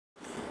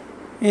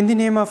In the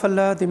name of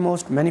Allah, the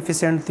most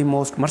beneficent, the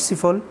most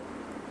merciful.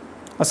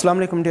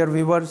 Assalamu Alaikum dear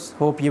viewers,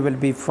 hope you will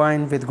be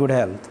fine with good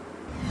health.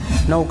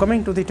 Now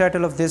coming to the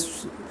title of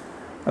this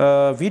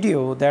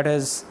video, that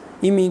is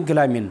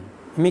Imeglimin.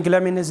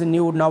 Imeglimin is a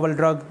new novel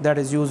drug that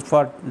is used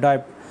for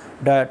type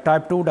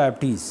 2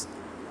 diabetes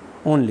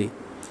only.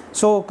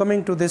 So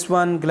coming to this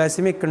one,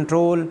 glycemic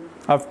control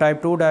of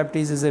type 2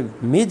 diabetes is a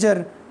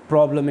major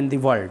problem in the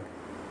world.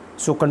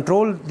 So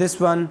control this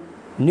one,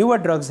 newer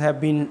drugs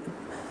have been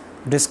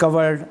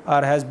discovered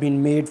or has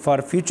been made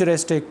for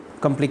futuristic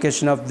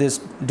complication of this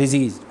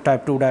disease,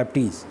 type 2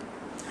 diabetes.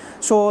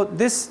 So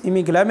this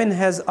Imeglimin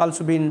has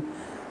also been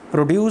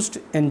produced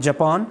in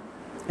Japan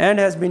and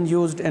has been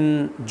used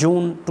in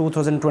June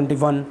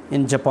 2021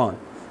 in Japan.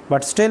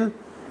 But still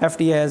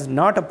FDA has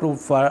not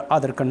approved for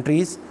other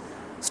countries.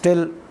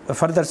 Still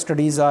further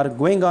studies are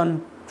going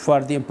on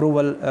for the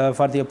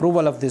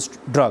approval of this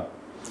drug.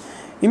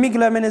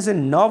 Imeglimin is a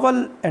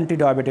novel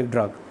anti-diabetic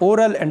drug,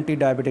 oral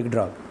anti-diabetic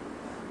drug.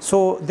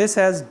 So this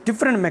has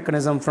different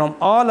mechanism from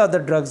all other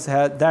drugs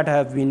that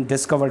have been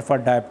discovered for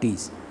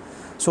diabetes.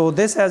 So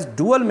this has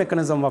dual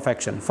mechanism of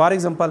action. For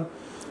example,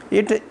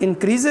 it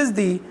decreases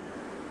the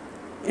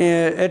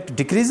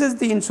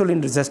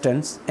insulin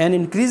resistance and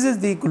increases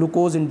the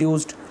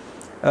glucose-induced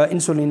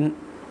insulin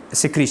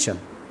secretion.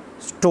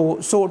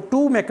 So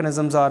two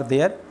mechanisms are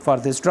there for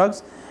these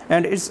drugs,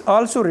 and it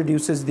also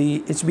reduces the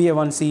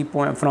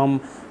HbA1c from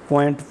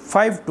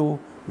 0.5 to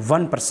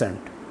 1%.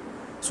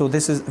 So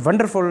this is a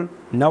wonderful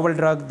novel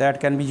drug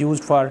that can be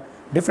used for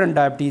different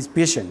diabetes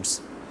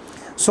patients.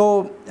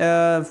 So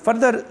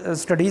further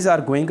studies are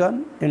going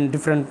on in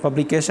different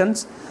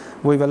publications.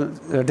 We will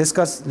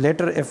discuss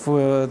later if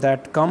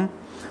that come.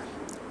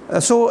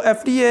 So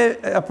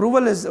FDA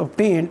approval is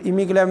obtained.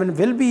 Imeglimin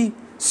will be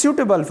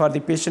suitable for the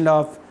patient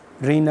of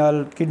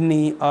renal,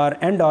 kidney or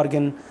end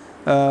organ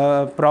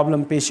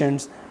problem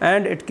patients,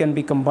 and it can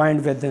be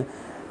combined with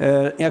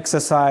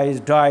exercise,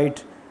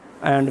 diet,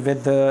 and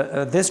with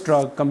this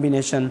drug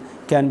combination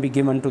can be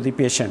given to the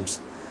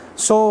patients.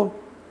 So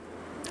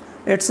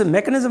its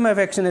mechanism of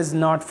action is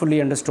not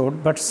fully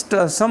understood, but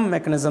some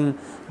mechanism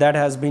that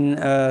has been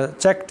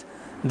checked,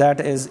 that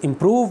is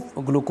improve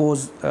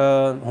glucose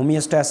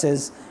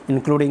homeostasis,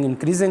 including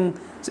increasing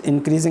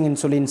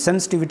insulin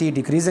sensitivity,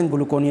 decreasing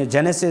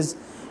gluconeogenesis,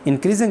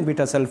 increasing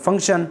beta cell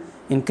function,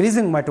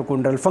 increasing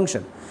mitochondrial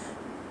function.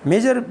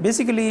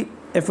 Basically,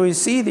 if we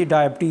see the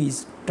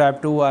diabetes,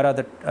 type 2 or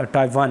other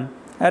type 1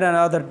 and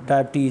another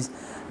diabetes,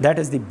 that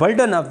is the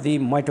burden of the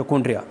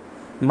mitochondria.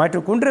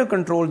 Mitochondria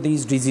control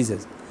these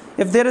diseases.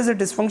 If there is a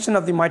dysfunction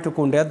of the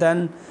mitochondria,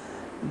 then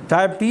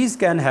diabetes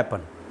can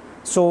happen.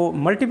 So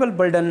multiple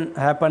burden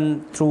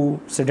happen through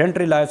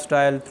sedentary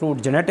lifestyle, through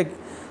genetic,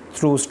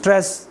 through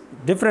stress,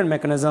 different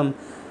mechanism,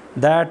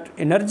 that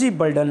energy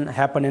burden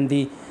happen in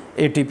the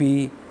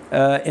ATP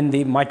in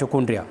the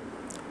mitochondria.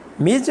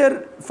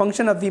 Major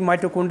function of the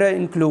mitochondria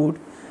include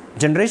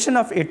generation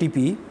of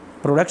ATP,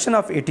 production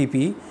of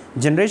ATP,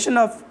 generation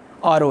of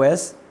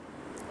ROS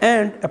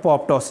and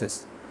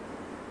apoptosis.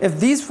 If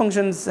these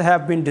functions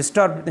have been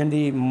disturbed in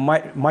the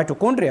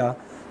mitochondria,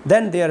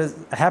 then there is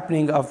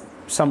happening of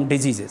some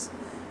diseases,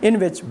 in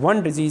which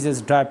one disease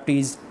is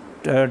diabetes,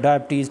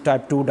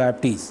 type 2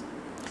 diabetes.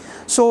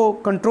 So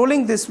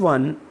controlling this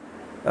one,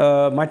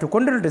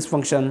 mitochondrial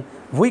dysfunction,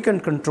 we can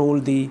control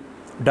the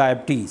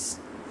diabetes.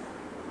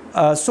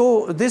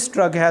 So this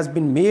drug has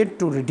been made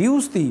to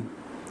reduce the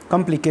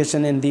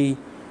complication in the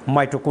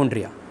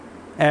mitochondria,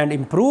 and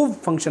improve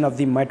function of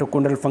the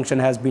mitochondrial function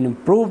has been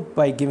improved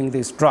by giving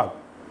this drug,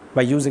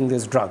 by using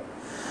this drug.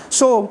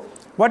 So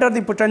what are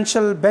the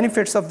potential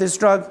benefits of this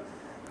drug?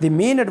 The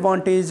main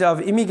advantage of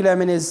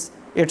Imeglimin is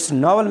its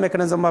novel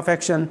mechanism of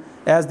action.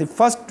 As the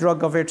first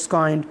drug of its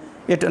kind,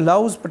 it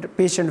allows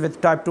patients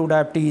with type 2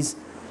 diabetes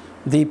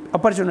the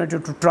opportunity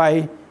to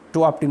try to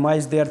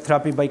optimize their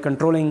therapy by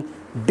controlling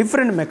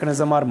different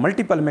mechanism or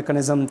multiple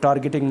mechanism,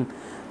 targeting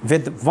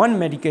with one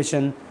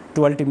medication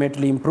to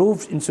ultimately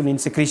improve insulin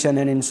secretion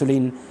and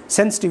insulin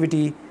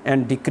sensitivity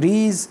and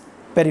decrease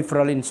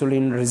peripheral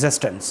insulin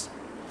resistance.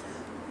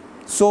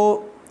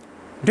 So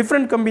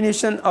different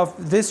combination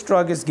of this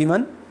drug is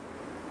given,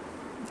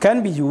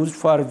 can be used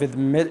for with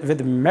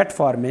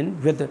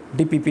metformin, with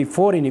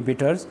DPP-4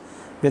 inhibitors,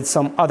 with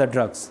some other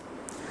drugs.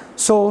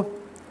 So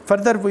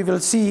further we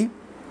will see,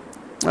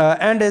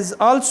 and is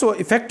also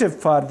effective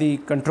for the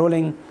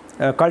controlling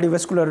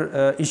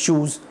cardiovascular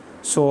issues,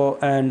 so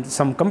and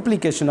some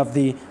complication of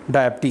the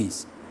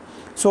diabetes.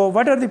 So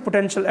what are the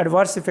potential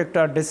adverse effects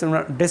or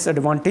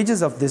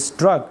disadvantages of this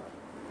drug?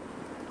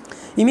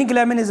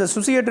 Imeglimin is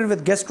associated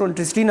with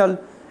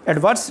gastrointestinal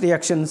adverse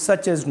reactions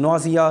such as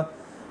nausea,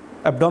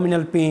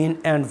 abdominal pain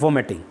and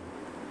vomiting.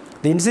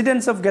 The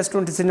incidence of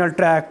gastrointestinal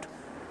tract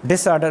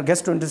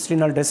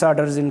gastrointestinal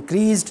disorders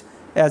increased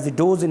as the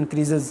dose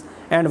increases,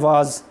 and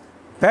was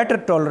better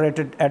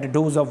tolerated at a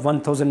dose of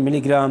 1000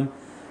 milligram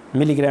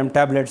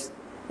tablets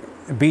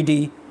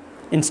BD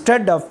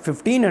instead of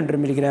 1500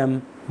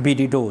 milligram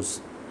BD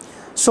dose.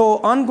 So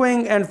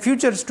ongoing and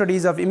future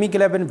studies of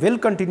Imeglimin will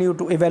continue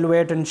to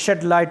evaluate and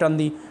shed light on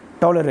the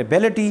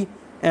tolerability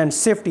and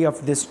safety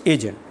of this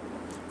agent.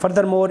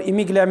 Furthermore,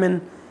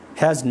 imeglimin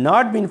has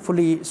not been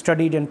fully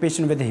studied in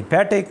patients with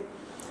hepatic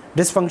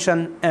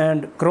dysfunction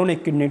and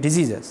chronic kidney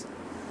diseases.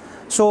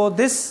 So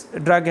this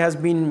drug has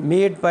been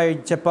made by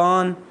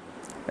Japan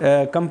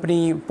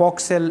company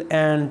Poxel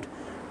and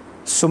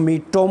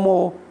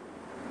Sumitomo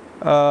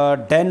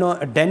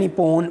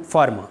Denipon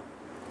Pharma.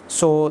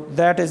 So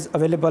that is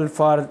available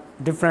for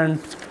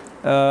different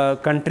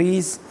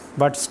countries,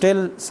 but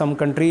still some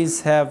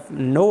countries have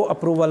no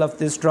approval of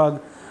this drug.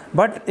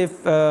 But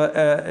if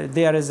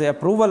there is a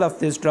approval of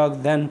this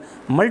drug, then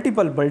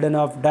multiple burden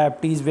of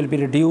diabetes will be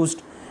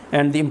reduced,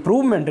 and the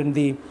improvement in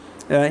the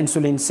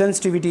insulin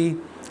sensitivity,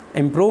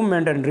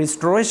 improvement and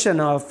restoration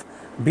of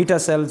beta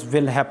cells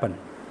will happen.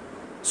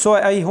 So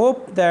I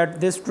hope that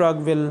this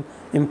drug will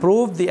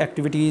improve the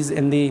activities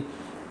in the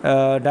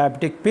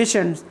diabetic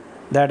patients.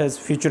 That is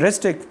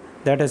futuristic,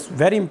 that is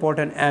very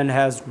important, and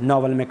has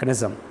novel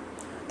mechanism.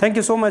 Thank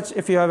you so much.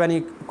 If you have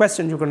any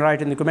questions, you can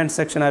write in the comment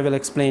section. I will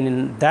explain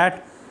in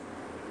that.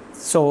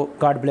 So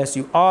God bless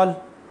you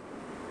all.